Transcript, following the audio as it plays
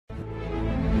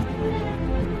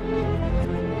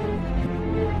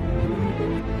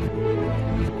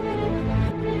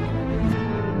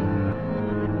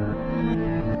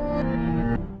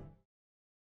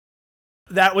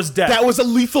That was death. That was a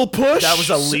lethal push. That was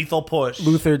a lethal push.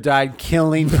 Luther died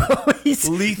killing police.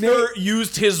 Luther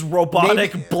used his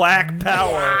robotic black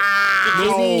power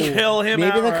to kill him.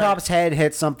 Maybe the outright. cop's head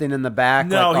hit something in the back.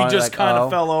 No, like, he just kind of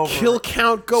fell over. Kill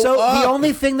count go So up. the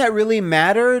only thing that really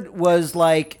mattered was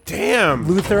like Damn.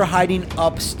 Luther hiding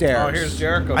upstairs. Oh, here's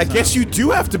Jericho. I guess you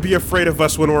do have to be afraid of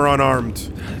us when we're unarmed.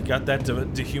 You got that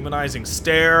dehumanizing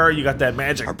stare. You got that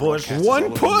magic push.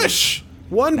 One push.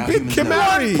 One big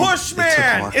Kimari. Push,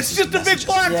 man! It's just a big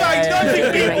black guy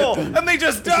touching people, and they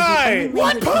just die.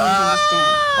 One push.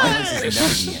 Violence is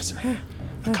never the answer.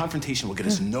 A confrontation will get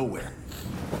us nowhere.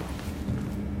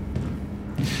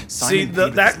 See,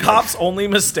 that cop's only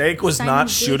mistake was Simon not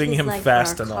gave shooting his him life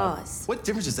fast for our enough. cause. What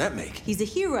difference does that make? He's a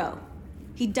hero.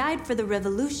 He died for the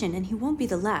revolution, and he won't be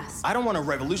the last. I don't want a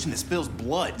revolution that spills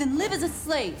blood. Then live as a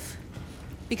slave.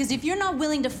 Because if you're not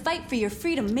willing to fight for your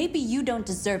freedom, maybe you don't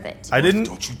deserve it. I didn't.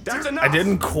 Don't you dare. That's enough. I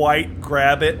didn't quite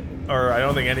grab it, or I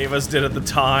don't think any of us did at the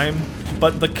time.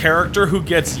 But the character who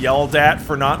gets yelled at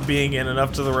for not being in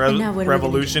enough to the And now what are we gonna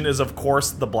revolution is, of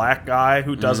course, the black guy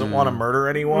who doesn't want to murder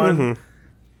anyone.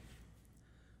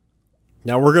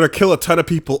 Now we're gonna kill a ton of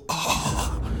people.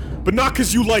 Oh, but not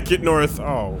because you like it, North.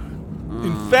 Oh.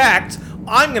 In fact,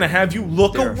 I'm gonna have you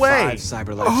look There are away. 5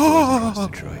 cyberlife stores across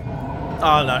Detroit.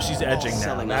 Oh no, she's edging now.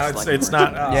 Selling Now us it's like it's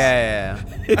not. Yeah.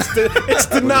 It's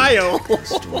denial.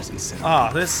 Stores and centers.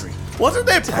 Ah, this. What did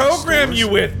they program you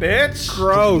with, bitch? They've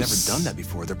Gross. never done that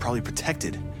before. They're probably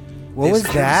protected. What was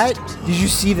that? Did you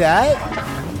see that?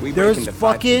 We break There's into 5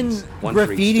 fucking things. One for each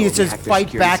graffiti store. that says We hack their fight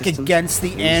security back systems, against the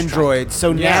and we strike. androids.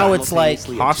 So now it's like,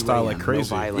 Simultaneously at hostile 2 like a.m.,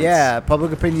 crazy. No violence. yeah,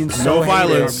 public opinion's No so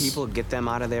violence. Our people get them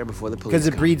out of there before the police because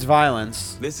it come. breeds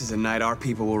violence. This is a night our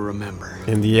people will remember.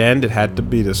 In the end, it had to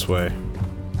be this way.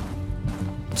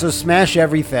 So smash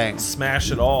everything, Smash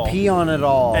it all. pee on it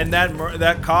all. And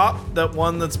that cop, that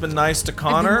one that's been nice to I've been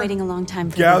Connor, waiting a long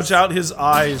time for gouge this. out his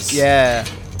eyes. yeah,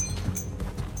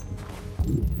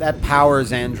 that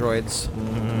powers androids.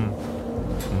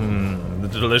 The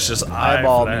delicious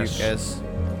Eyeball flesh. mucus.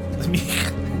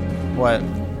 What?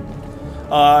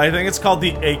 I think it's called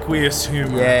the aqueous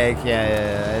humor.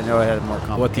 Yeah. I know it had more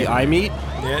complicated. What, the eye meat?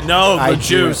 Yeah, no, the Eye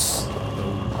juice.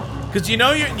 Because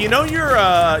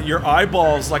your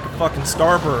eyeballs like a fucking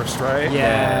starburst, right?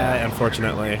 Yeah,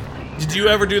 unfortunately. Did you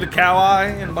ever do the cow eye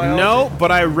in biology? No,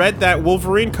 but I read that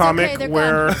Wolverine comic they're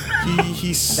where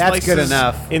he slices good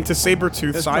enough. into Sabretooth's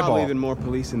There's probably eyeball. even more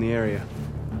police in the area.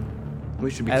 We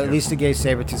should be At careful. least it gave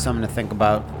Sabretooth something to think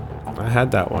about. I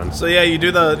had that one. So yeah, you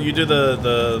do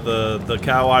the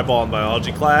cow eyeball in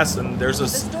biology class, and there's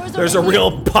a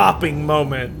real popping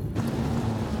moment.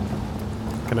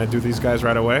 Can I do these guys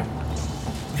right away?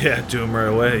 Yeah, do them right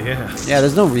away. Yeah. Yeah,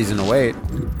 there's no reason to wait.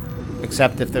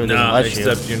 Except if there doesn't No, let you.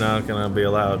 except you're not gonna be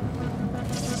allowed.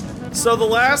 So the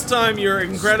last time your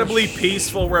incredibly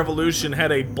peaceful revolution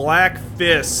had a black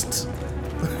fist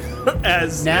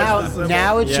as the symbol.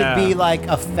 Now it Yeah. should be like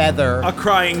a feather. A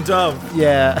crying dove.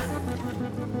 Yeah.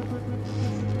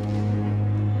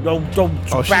 Don't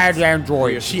Oh, she- bad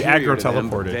android. She Superior to them,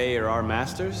 aggro-teleported. but They are our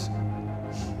masters.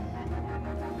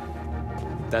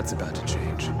 That's about to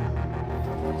change.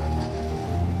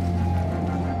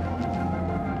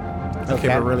 Okay,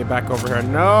 we're really back over here.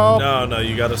 No. No,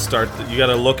 you gotta start. You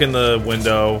gotta look in the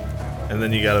window, and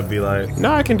then you gotta be like,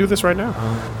 No, I can do this right now.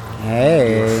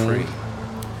 Hey.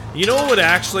 you know what would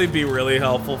actually be really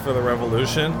helpful for the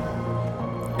revolution?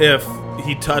 If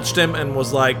he touched him and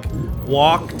was like,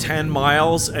 walk 10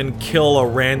 miles and kill a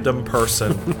random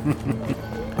person.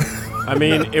 I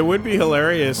mean, it would be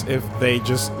hilarious if they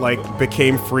just, like,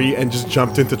 became free and just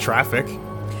jumped into traffic.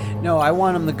 No, I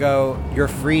want him to go, you're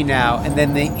free now, and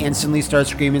then they instantly start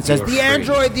screaming and says, You're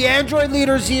the android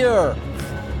leader's here!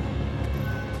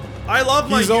 I love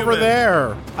my He's over human.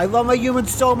 there. I love my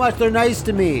humans so much, they're nice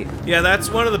to me. Yeah, that's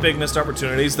one of the big missed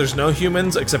opportunities. There's no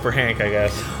humans except for Hank, I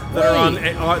guess,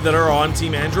 that are on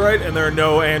Team Android, and there are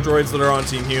no androids that are on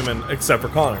Team Human except for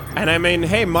Connor. And I mean,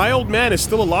 hey, my old man is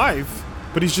still alive,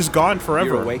 but he's just gone forever.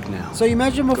 You're awake now. So you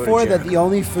mentioned Go to before that Jericho. the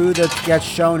only food that gets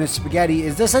shown is spaghetti.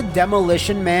 Is this a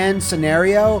Demolition Man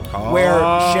scenario where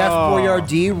Chef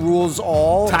Boyardee rules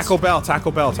all? Taco Bell.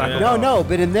 No,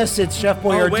 but in this it's Chef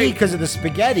Boyardee wait. because of the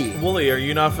spaghetti. Wooly, are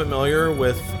you not familiar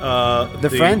with the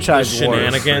franchise the wars.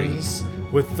 shenanigans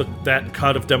with that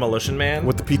cut of Demolition Man?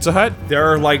 With the Pizza Hut?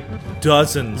 There are like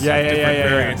dozens of different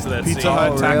variants of that Pizza scene.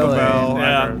 Hut, Taco really? Bell.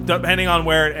 Yeah, depending on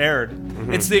where it aired.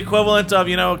 It's the equivalent of,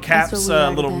 Cap's That's what we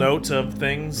are little then. note of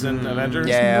things in Avengers.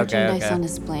 Yeah, Merchandise okay. on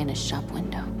display in a shop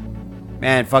window.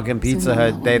 Man, fucking Pizza Someone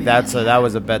Hut. will want me That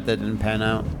was a bet that didn't pan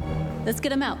out. Let's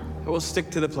get him out. We'll stick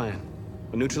to the plan.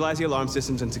 We'll neutralize the alarm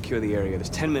systems and secure the area. There's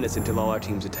 10 minutes until all our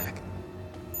teams attack.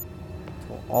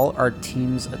 All our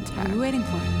teams What attack. are we waiting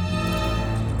for?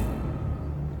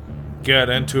 Get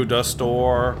into the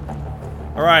store.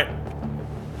 Alright.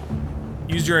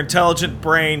 Use your intelligent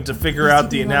brain to figure out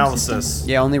the alarm analysis.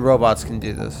 Yeah, only robots can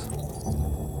do this.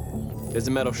 There's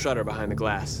a metal shutter behind the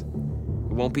glass.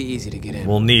 It won't be easy to get in.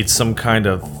 We'll need some kind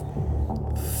of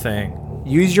thing.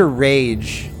 Use your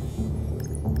rage.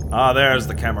 Ah, there's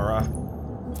the camera.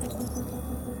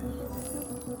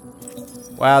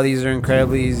 Wow, these are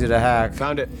incredibly easy to hack.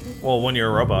 Found it. Well, when you're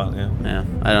a robot, yeah.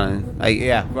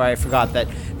 Yeah, I forgot that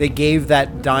they gave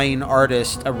that dying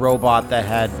artist a robot that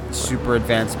had super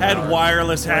advanced Had powers.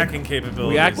 wireless hacking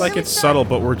capabilities. We act like it's subtle,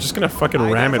 but we're just gonna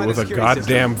fucking ram it with a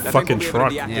goddamn fucking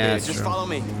truck. Yeah, it's Just true. follow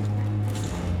me.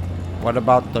 What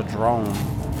about the drone?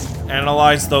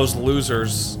 Analyze those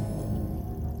losers.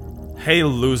 Hey,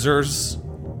 losers.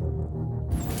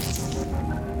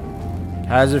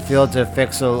 How does it feel to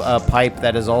fix a pipe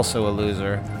that is also a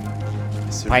loser?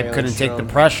 Pipe couldn't take the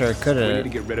pressure, could We need to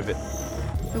it? get rid of it.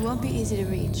 It won't be easy to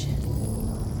reach.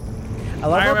 I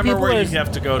love I how remember people where are. you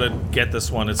have to go to get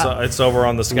this one. It's over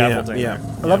on the scaffolding. Yeah.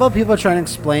 I love how people are trying to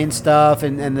explain stuff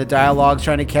and the dialogue's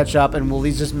trying to catch up, and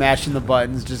Woolie's just mashing the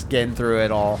buttons, just getting through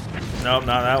it all. Nope,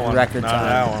 not that one. Record not time.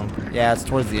 that one. Yeah, it's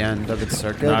towards the end of its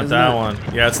circuit. Not isn't that it? one.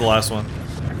 Yeah, it's the last one.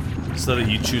 So that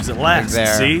you choose it last. there.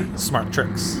 See? Smart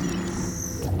tricks.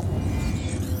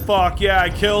 Fuck yeah, I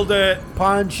killed it.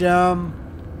 Punch him.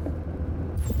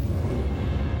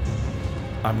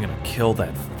 I'm gonna kill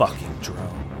that fucking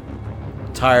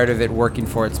drone. Tired of it working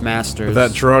for its masters.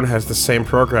 That drone has the same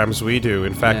programs we do.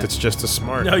 In fact, Yeah. it's just as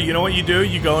smart. No, you know what you do?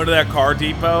 You go into that car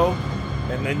depot,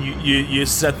 and then you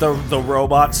set the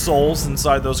robot souls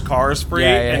inside those cars free,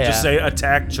 and just say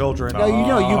attack children. No, you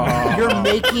know, you're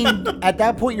making, at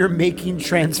that point, you're making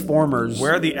Transformers.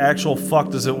 Where the actual fuck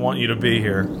does it want you to be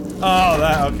here? Oh,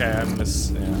 that okay. I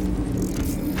miss. Yeah.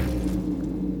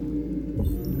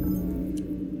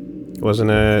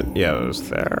 Wasn't it? Yeah, it was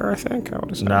there, I think. I would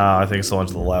have said. No, I think it's the one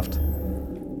to the left.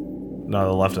 No,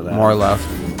 the left of that. More left.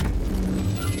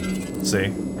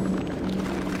 See?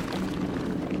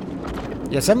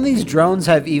 Yeah, some of these drones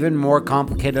have even more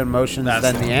complicated emotions That's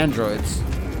than the the one. androids.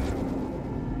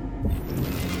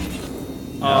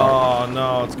 Oh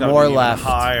no, it's got More to be even left.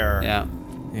 higher. Yeah.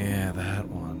 Yeah, that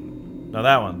one. No,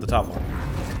 that one, the top one.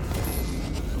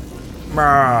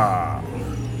 Mah.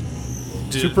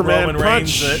 Dude, Superman Roman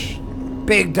Reigns punch. it.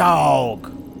 Big dog.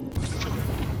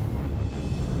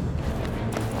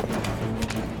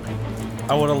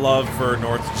 I would have loved for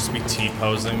North to just be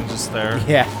T-posing just there.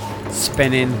 Yeah.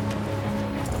 Spinning.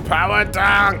 Power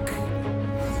dunk!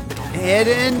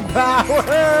 Hidden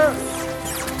power.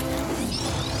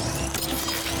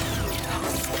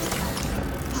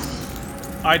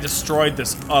 I destroyed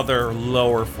this other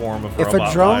lower form of If robot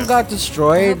a drone life. got I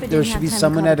destroyed, hope it there didn't should have be time to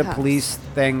someone call at the a cops. police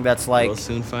thing that's like, We'll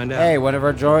soon find out. hey, one of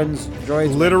our droids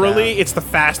went Literally, down. it's the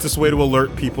fastest way to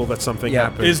alert people that something Yeah.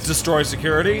 happened. Is destroy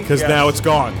security? Because Yes. now it's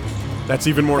gone. That's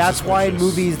even more That's why in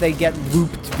suspicious. movies they get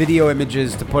looped video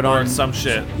images to put Or on some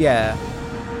shit. Yeah.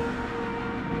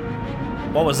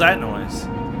 What was that noise?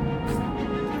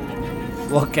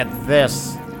 Look at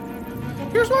this.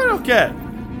 Here's what I don't get.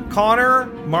 Connor,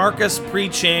 Marcus, You're awake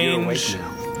pre-change,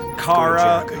 now.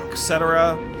 Kara, Go to Jericho.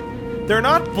 etc. They're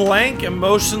not blank,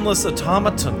 emotionless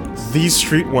automatons. These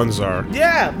street ones are.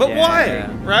 Yeah, but Yeah. why?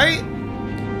 Right?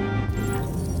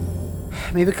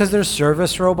 Maybe because they're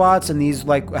service robots and these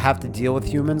like have to deal with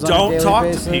humans on a Don't daily talk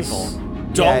basis. to people.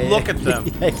 Don't look at them.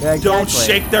 Yeah, exactly. Don't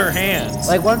shake their hands.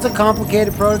 Like one's a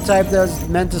complicated prototype that's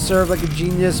meant to serve like a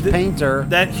genius painter.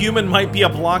 that human might be a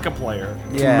Blanca player.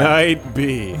 Yeah. Might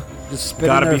be. Just spit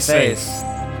Gotta in their be safe. face.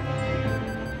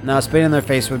 No, spit in their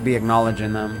face would be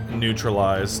acknowledging them.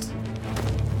 Neutralized.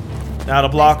 Now to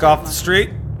block off the street.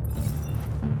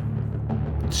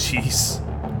 Jeez.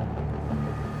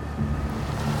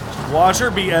 Watch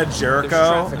her be at There's Jericho,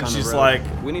 traffic and on the she's road. like,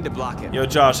 we need to block it. yo,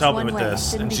 Josh, help me One with way. this.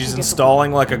 Shouldn't And be she's too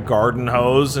installing like a garden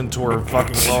hose into her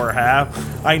fucking lower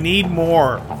half. I need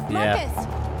more. Yeah.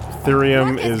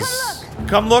 Ethereum Marcus, is.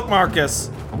 Come look, Marcus.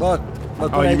 Look Oh,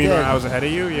 what I you mean did. when I was ahead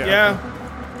of you? Yeah. Yeah.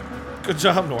 Good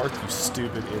job, North, you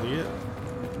stupid idiot.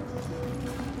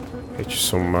 Hate you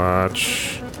so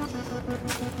much.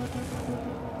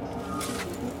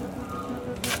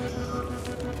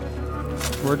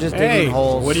 We're just Hey, digging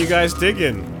holes. what are you guys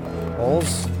digging?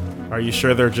 Holes? Are you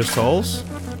sure they're just holes?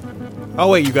 Oh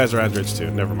wait, you guys are androids too.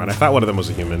 Never mind. I thought one of them was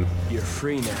a human. You're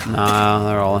free now. Nah,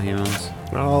 they're all humans.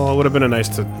 Oh, it would have been a nice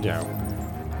to, you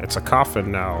know. It's a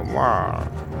coffin now. Wow.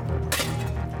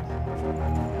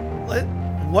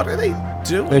 What are they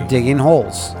doing? They're digging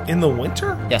holes. In the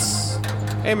winter? Yes.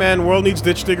 Hey man, world needs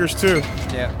ditch diggers too.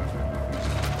 Yeah.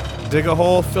 Dig a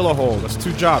hole, fill a hole. That's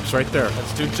 2 jobs right there.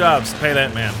 That's 2 jobs. Pay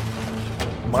that man.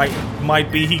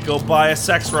 Might be he go buy a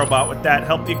sex robot with that.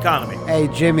 Help the economy. Hey,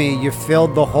 Jimmy, you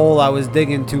filled the hole I was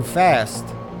digging too fast.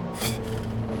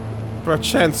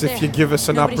 Perchance, if you give us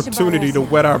an Nobody should bother opportunity us to now.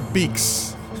 wet our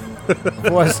beaks.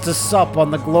 For us to sup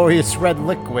on the glorious red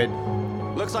liquid.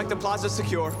 Looks like the plaza's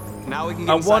secure. Now we can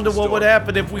get I inside wonder the what store. would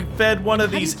happen if we fed one of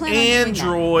How do you these plan on doing that?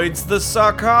 androids the We need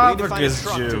to find a sarcophagus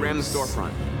truck to ram the juice.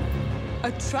 storefront.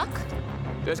 A truck?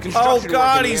 There's Oh construction work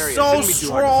god, in the he's area. so Shouldn't be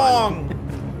too hard to find. strong!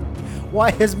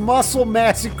 Why, his muscle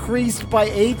mass increased by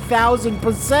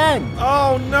 8,000%.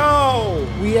 Oh no!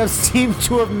 We have seemed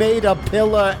to have made a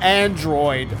pillar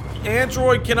android.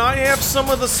 Android, can I have some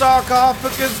of the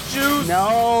sarcophagus juice?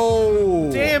 No.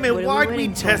 Damn it, What are we why'd we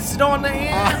waiting for? test it on the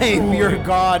android? I'm your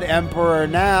god emperor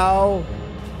now.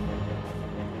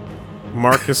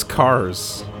 Marcus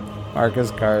Cars.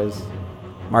 Marcus Cars.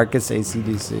 Marcus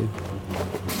ACDC.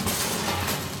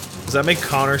 Does that make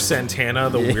Connor Santana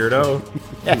the weirdo?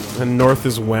 And north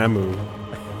is Whammoo.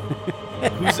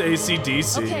 Who's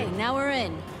ACDC? Okay, now we're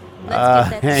in. Let's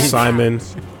get that Hank. stuff Simon.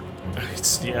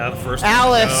 It's, yeah, the first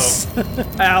Alice. one. No.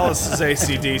 Alice is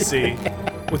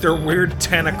ACDC. With her weird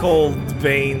tentacle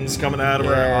veins coming out of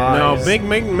her Yeah. eyes.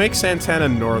 No, make Santana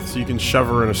north so you can shove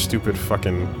her in a stupid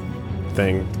fucking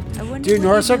thing. I wonder Dude, what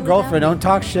North's you her do girlfriend. without Don't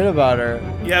talk shit about her.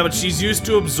 Yeah, but she's used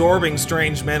to absorbing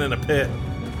strange men in a pit.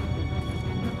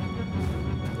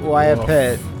 Why a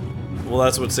pit? Well,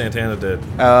 that's what Santana did.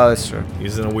 Oh, that's true.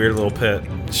 He's in a weird little pit.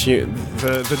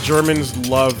 The Germans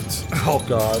loved Oh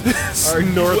God.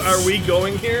 Are we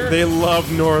going here? they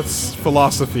love North's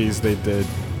philosophies. They did.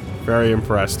 Very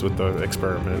impressed with the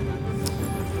experiment.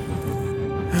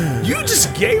 You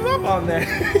just gave up on that.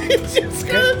 You just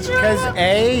gonna try. Because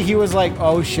A, he was like,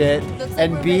 oh shit. Looks like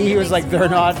And we're B, ready he to was make like, some they're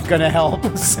noise. not gonna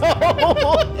help.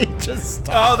 So he just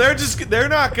stopped. Oh, they're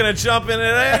not gonna jump in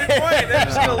at any point. They're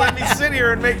just gonna let me sit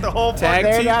here and make the whole Tag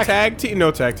they're team, not- tag team,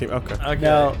 no tag team. Okay. Okay.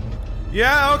 No.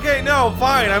 Yeah. Okay. No.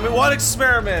 Fine. I mean, what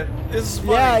experiment? This is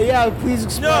funny. Yeah, yeah, please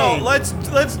explain. No. Let's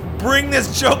bring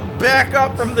this joke back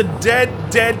up from the dead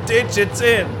ditch it's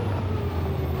in.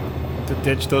 To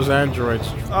ditch those androids.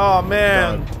 Oh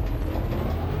man,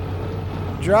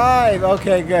 Drive.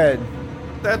 Okay, good.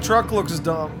 that truck looks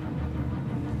dumb.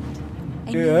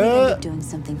 I knew we'd Yeah. end up doing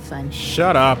something fun.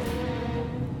 Shut up.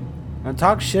 Don't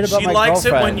talk shit about She my likes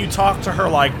girlfriend. it when you talk to her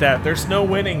like that. There's no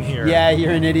winning here. Yeah,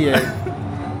 you're an idiot.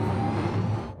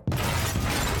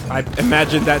 I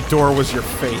imagine that door was your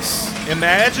face.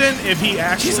 Imagine if he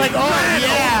actually. She's like, oh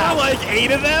yeah, like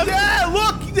 8 of them. Yeah,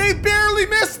 look, they barely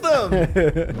missed them.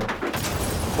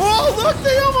 Oh, look,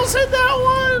 they almost hit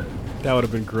that one. That would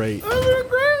have been great. That would have been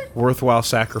great. Worthwhile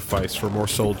sacrifice for more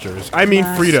soldiers. I mean,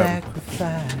 freedom.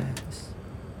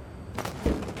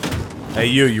 Hey,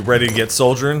 you ready to get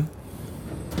soldiering?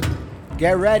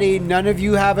 Get ready. None of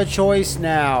you have a choice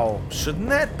now. Shouldn't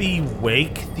that be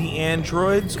wake the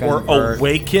androids Convert. or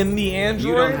awaken the androids?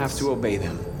 You don't have to obey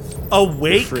them.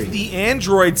 Awake You're free. the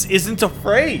androids isn't a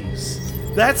phrase.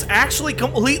 That's actually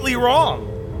completely wrong.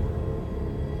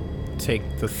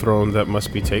 Take the throne that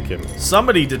must be taken.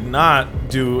 Somebody did not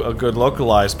do a good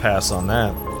localized pass on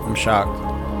that. I'm shocked.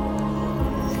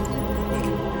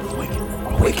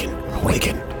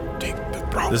 Awaken. Take the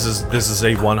throne. This is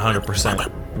a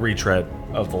 100% retread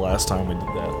of the last time we did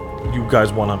that. You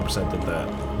guys 100% did that.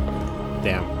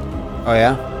 Damn. Oh,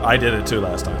 yeah? I did it too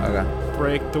last time. Okay.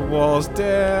 Break the walls down.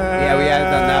 Yeah, we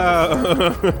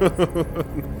hadn't done that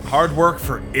Hard work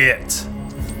for it.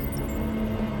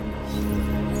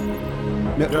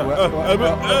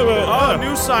 Oh,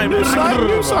 new Simon.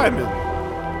 New Simon.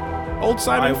 Old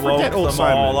Simon, I woke forget them old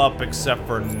Simon. all up except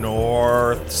for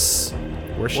North's.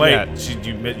 Where's she Wait, at? you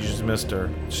just missed her.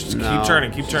 Just No, keep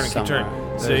turning, keep she's turning, keep somewhere. turning.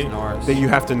 There's See? North. Then you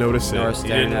have to notice it. North You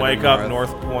staring didn't at wake the up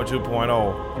North. North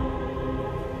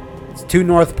 2.0. It's 2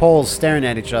 North Poles staring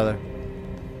at each other.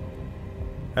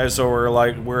 Hey, so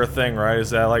we're a thing, right? Is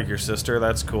that like your sister?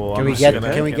 That's cool. Can I'm we just get-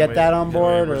 gonna- can we get that on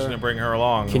board, We're just or- gonna bring her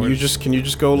along. Can We're you just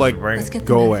go like bring, Let's get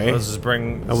go the away? let's just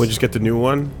bring. And we'll just get the new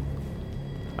one.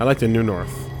 I like the new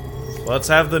North. Let's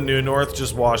have the new North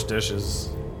just wash dishes,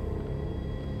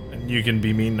 and you can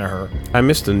be mean to her. I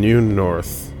miss the new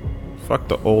North. Fuck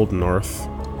the old North.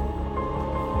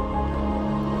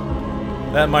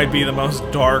 That might be the most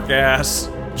dark ass,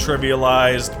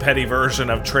 trivialized, petty version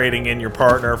of trading in your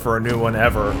partner for a new one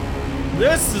ever.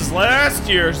 This is last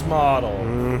year's model.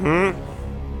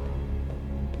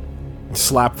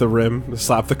 Slap the rim,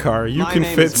 slap the car. You My can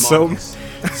name fit is so Marcus.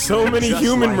 many Just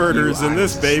human like murders you, in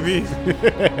this, Iris. baby.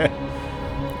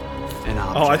 And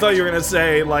Oh, I thought you were gonna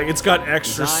say, like, it's got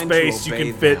extra Designed to space. You obey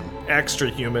can fit them. extra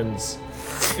humans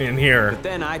in here.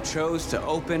 Then I chose to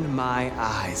open my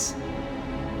eyes.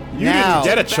 You Now- didn't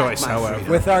get a Back choice, my however.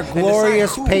 freedom. With our And decide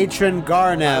glorious who patron I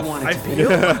Garneth. wanted I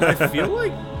to be. feel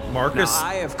like Marcus Now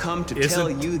I have come to tell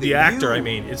you isn't that the actor. you I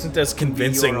mean, isn't as can be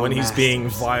convincing your when own he's being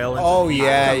masters. violent. Oh yeah,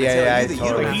 I've come to yeah, tell yeah. you I that you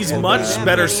totally. don't He's have to much them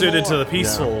better anymore. suited to the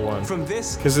peaceful one. From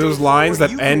this Because those day lines forward,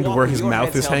 that you can end walk where with his your mouth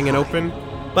head is held hanging high. open.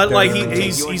 But like Take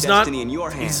he's your not destiny in your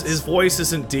hands. his voice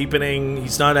isn't deepening.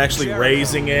 He's not actually Jericho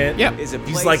raising it. Yeah. is a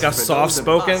He's place like a for those soft of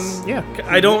spoken. us Yeah.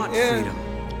 I who don't. want freedom.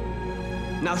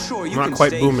 Now, sure, you Not can quite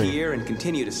stay booming. here and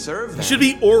continue to serve them, He should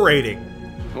be orating.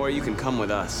 or you can come with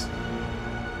us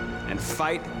and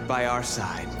fight by our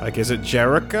side. Like, is it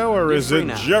Jericho or You're is free it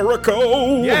now.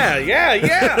 Jericho? Yeah, yeah, It's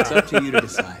yeah. up to you to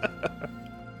decide.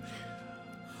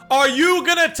 Are you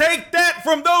gonna take that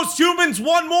from those humans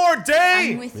one more day?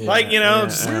 I'm with you. Like, you know,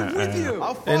 With you.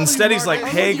 instead he's like,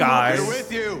 hey guys,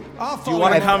 With you. I'll do you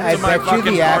want to come I to my bet you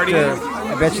fucking the party? actor.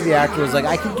 I bet you the actor was like,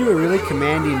 I could do a really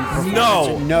commanding performance.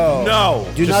 No. no, No.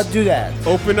 Do Just- not do that.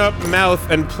 Open up mouth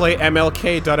and play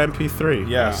MLK.mp3.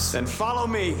 Yes. Then follow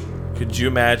me. Could you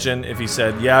imagine if he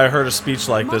said, "Yeah, I heard a speech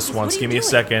like this Marcus, once. what are Give you me a doing?"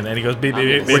 second," and he goes, beep, beep,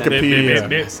 beep, beep, beep, beep, Wikipedia.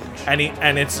 beep, beep,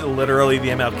 and it's literally the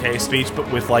MLK speech, but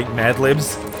with like Mad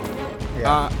Libs.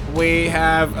 We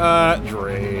have a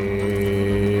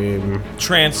dream.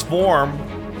 Transform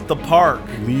the park.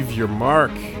 Leave your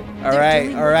mark. All They're right,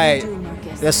 doing all what they right. do,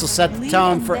 Marcus. This will set the Lead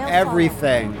tone and for they'll follow.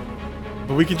 everything.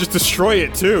 But we can just destroy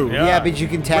it too. Yeah. Yeah, but you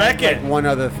can tag Wreck like it. one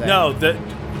other thing. No,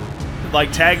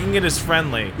 like tagging it is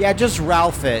friendly. Yeah, just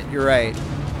Ralph it. You're right.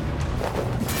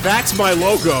 That's my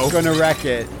logo. Gonna wreck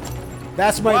it.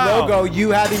 That's my Wow. logo.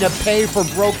 You having to pay for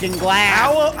broken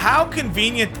glass. How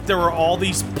convenient that there were all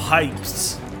these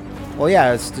pipes. Well,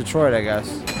 yeah, it's Detroit, I guess.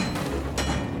 Over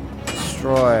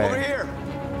Destroy. here.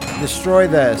 Destroy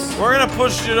this. We're gonna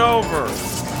push it over.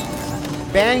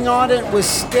 Bang on it with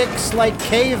sticks like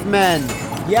cavemen.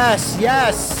 Yes,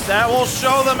 yes. That will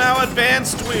show them how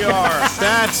advanced we are.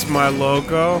 That's my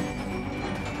logo.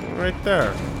 Right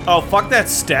there. Oh, fuck that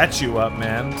statue up,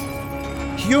 man.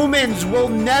 Humans will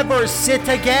never sit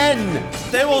again.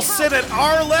 They will sit at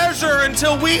our leisure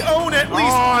until we own at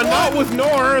least Oh, not one with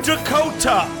North.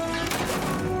 Dakota.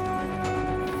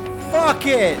 Fuck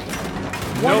it.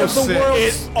 One No of the sit.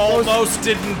 world's It almost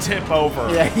didn't tip over.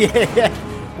 yeah.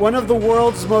 One of the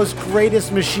world's most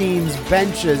greatest machines,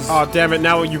 benches. Oh, damn it.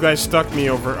 Now you guys stuck me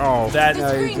over. Oh. That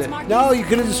No, you Screens, did- Marcus. no, you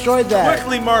could have destroyed that.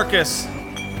 quickly, Marcus.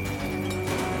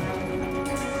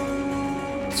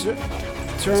 Turn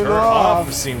Turn off.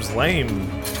 off seems lame.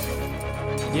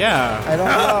 Yeah. I don't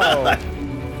know.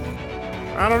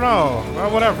 I don't know. Well,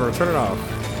 whatever. Turn it off.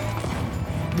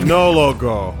 No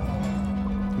logo.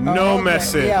 No Oh, okay.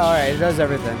 message. Yeah, all right. It does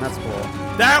everything. That's cool.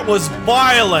 That was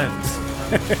violent.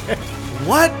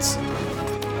 What?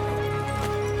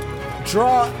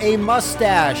 Draw a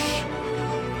mustache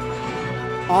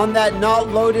on that not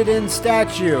loaded in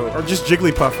statue. Or just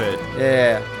Jigglypuff it.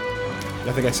 Yeah.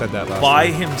 I think I said that last By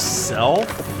time.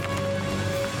 himself?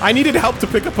 I needed help to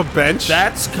pick up a bench.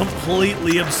 That's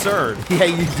completely absurd. Yeah,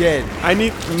 you did. I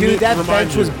need. Dude, that remind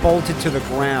bench you. was bolted to the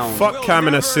ground. Fuck We'll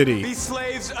Kamina never City. Be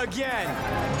slaves again.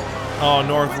 Oh,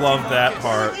 North loved that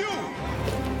part.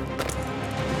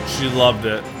 She loved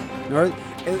it. North,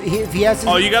 if he has to,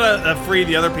 Oh, you gotta free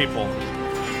the other people.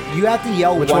 you have to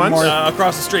yell Which one ones? more.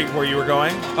 Across the street where you were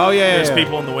going, Oh yeah. there's yeah.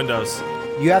 people in the windows.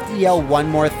 You have to yell one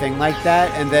more thing like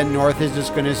that, and then North is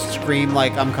just gonna scream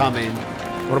like, "I'm coming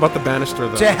What about the banister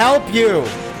though? to help you."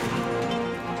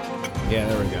 Yeah,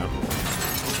 there we go.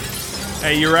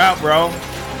 Hey, you're out, bro.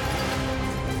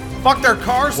 Fuck their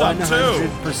cars up, too.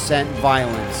 100%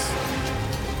 violence.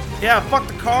 Yeah, fuck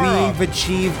the car up. We've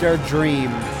achieved our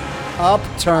dream.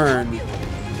 Upturn.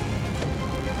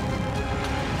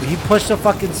 He pushed a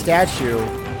fucking statue.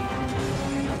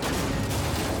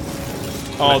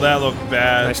 Oh, that looked Can I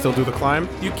bad. still do the climb?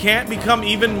 You can't become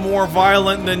even more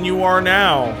violent than you are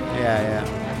now. Yeah,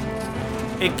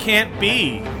 It can't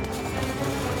be.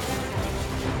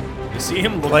 You see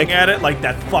him looking Like- at it like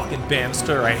that fucking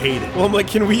banister. I hate it. Well, I'm like,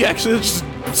 can we actually just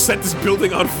set this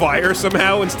building on fire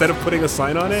somehow instead of putting a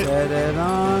sign on it? Set it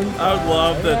on. I would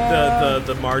love that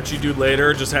the march you do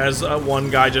later just has one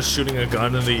guy just shooting a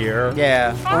gun in the air.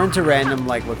 Yeah, or into random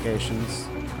like locations.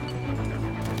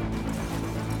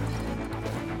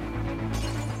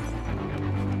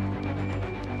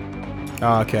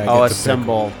 Oh, okay. I Oh, get a to pick.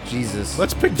 symbol. Jesus.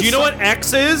 Let's pick. Do you know what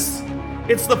X is?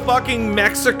 It's the fucking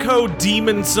Mexico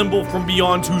demon symbol from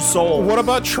Beyond Two Souls. What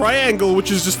about triangle,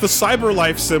 which is just the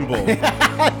CyberLife symbol?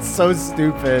 That's so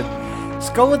stupid.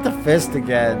 Just go with the fist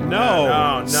again. No,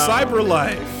 No, no.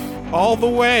 CyberLife. all the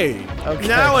way. Okay.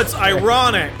 Now it's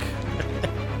ironic.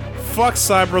 Fuck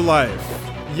CyberLife.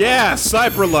 Yeah,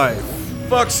 CyberLife.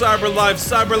 Fuck CyberLife.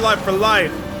 CyberLife for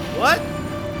life. What?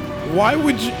 Why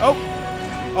would you? Oh,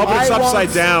 but it's I won't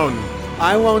upside down.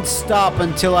 I won't stop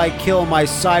until I kill my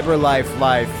CyberLife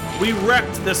life. We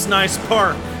wrecked this nice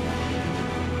park.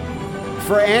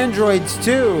 For androids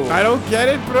too. I don't get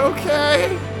it, but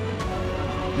okay.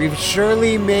 We've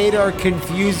surely made our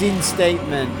confusing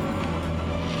statement.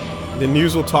 The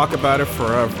news will talk about it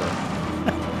forever.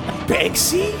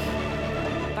 Banksy?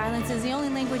 Violence is the only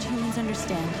language humans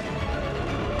understand.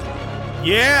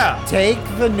 Yeah. Take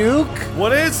the nuke.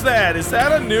 What is that? Is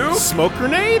that a nuke? Smoke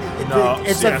grenade? No,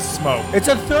 It's yeah, a smoke. It's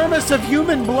a thermos of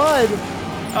human blood.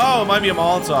 Oh, it might be a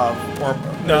Molotov. Or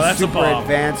no, that's a super bomb.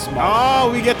 advanced model.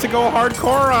 Oh, we get to go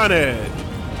hardcore on it.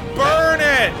 Burn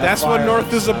it! That's what fire.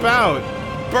 North is about.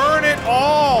 Burn it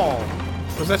all!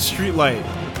 Was that street light?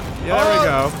 Yeah, there we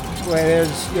go. Wait,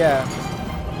 there's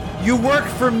You work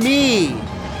for me.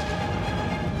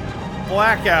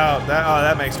 Blackout.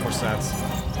 That makes more sense.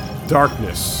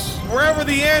 Darkness. Wherever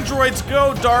the androids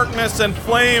go, darkness and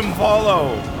flame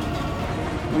follow.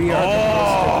 We are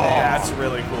That's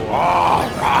really cool.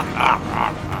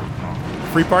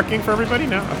 Free parking for everybody?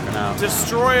 No. Okay. No.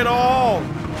 Destroy it all.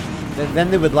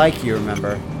 Then they would like you,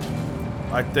 remember?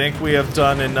 I think we have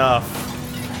done enough.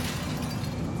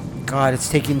 God, it's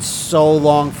taking so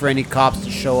long for any cops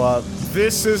to show up.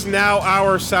 This is now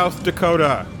our South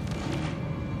Dakota.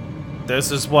 This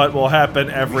is what will happen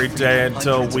every day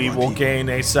until we will gain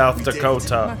a South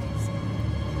Dakota.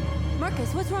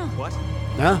 Marcus, what's wrong? What?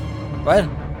 Huh? What?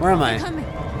 Where am I? Coming.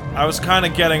 I was kind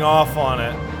of getting off on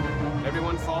it.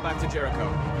 Everyone fall back to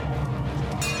Jericho.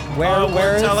 Oh, we're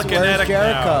where's telekinetic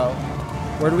Jericho?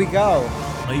 Where do we go?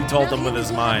 He told them with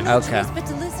his mind. No Okay. choice but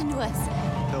to listen to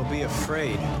us. They'll be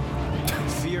afraid.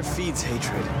 Fear feeds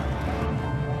hatred.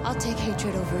 I'll take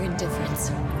hatred over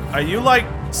indifference. Are you like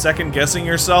second guessing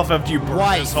yourself after you burned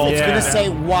Wife. this whole It's Yeah. gonna say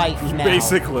wife now.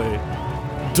 Basically.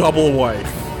 Double wife.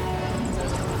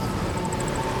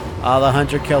 The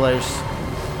hunter killers.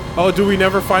 Oh, do we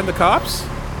never find the cops?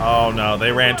 Oh no,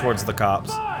 they ran towards the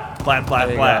cops. Plat, plat,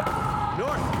 There you plat.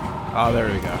 Oh, there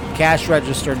we go. Cash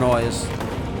register noise.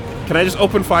 Can I just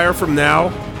open fire from now?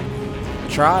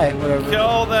 Try whatever.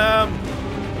 Kill them!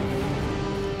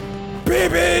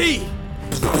 Baby!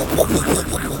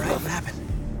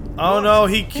 Oh no,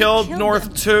 he killed killed North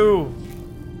them. too.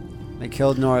 They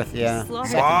killed North. Yeah.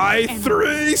 My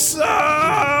threesome!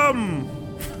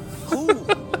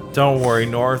 Don't worry,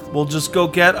 North. We'll just go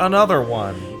get another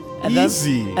one. And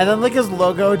Easy. And then like his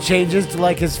logo changes to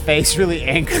like his face really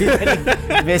angry that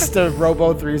he missed a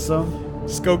Robo threesome.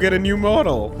 Just go get a new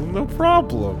model. No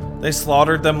problem. They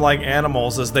slaughtered them like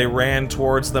animals as they ran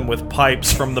towards them with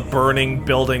pipes from the burning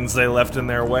buildings they left in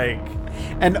their wake.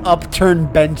 And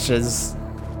upturned benches.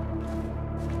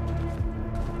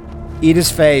 Eat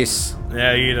his face.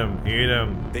 Yeah, eat them, eat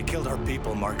them, They killed our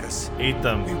people, Marcus. eat We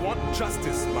them. want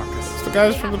justice, Marcus. The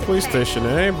guys from the police station,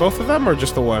 eh? Both of them or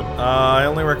just the one? I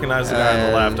only recognize the guy on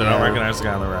the left. I don't yeah. recognize the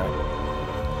guy on the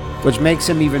right. Which makes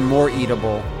him even more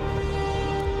eatable.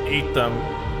 Eat them.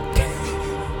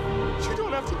 You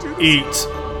don't have to do this. Eat.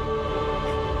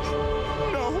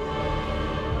 No.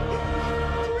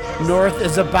 North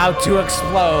is about to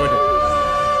explode.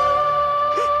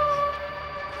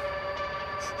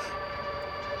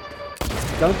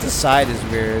 Don't decide is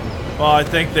weird. Well, I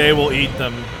think they will eat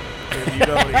them. If you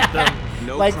don't eat them.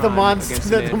 No Like the crime against an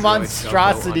the android shall go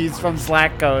monstrosities from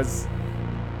Slackos.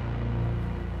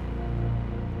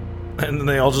 And then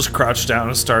they all just crouch down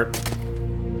and start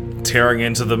tearing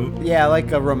into them. Yeah,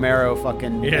 like a Romero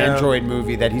fucking Yeah. Android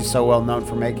movie that he's so well known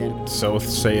for making. So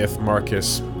saith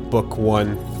Marcus, book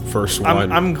 1, verse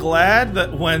 1. I'm glad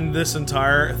that when this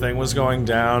entire thing was going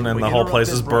down and We the whole interrupt place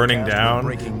this is burning broadcast down,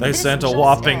 with breaking they news. sent a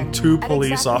whopping 2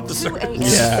 police officers.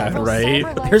 Yeah, right?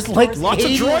 There's like Lots of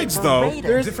 80 droids, though.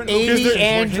 There's Different 80 locations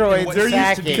androids They're used to,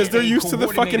 attacking. because they're used to the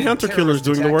fucking hunter killers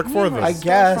doing the work for them. I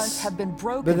guess.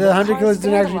 But the hunter killers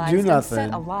didn't actually do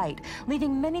nothing. Alight,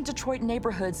 leaving many Detroit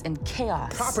neighborhoods in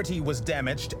chaos. Property was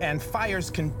damaged, and fires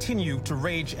continue to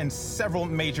rage in several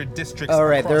major districts. All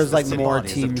right, across there's the like city. more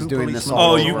Bodies of teams 2 doing this policemen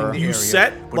all Oh, over. you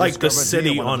set like the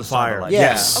city on fire. Yeah,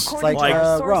 Yes. like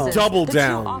Rome. Double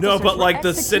down. No, but like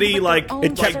the city, like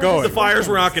it kept going. The fires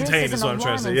were not contained, is what I'm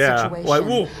trying to say. Yeah, like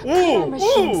woo, woo,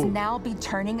 woo. now be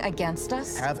turning against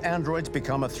us? Have androids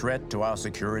become a threat to our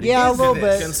security? Yeah, a little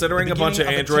bit. Considering The a bunch of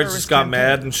beginning androids terrorist just got campaign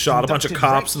mad and shot a bunch of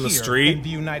conducted cops right in the here street. in the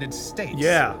United States.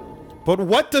 Yeah. But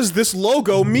what does this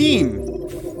logo mean?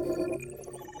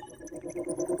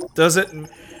 Does it?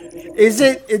 Is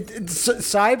it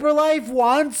CyberLife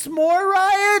wants more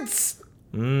riots?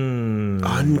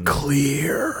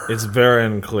 Unclear. It's very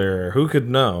unclear. Who could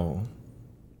know?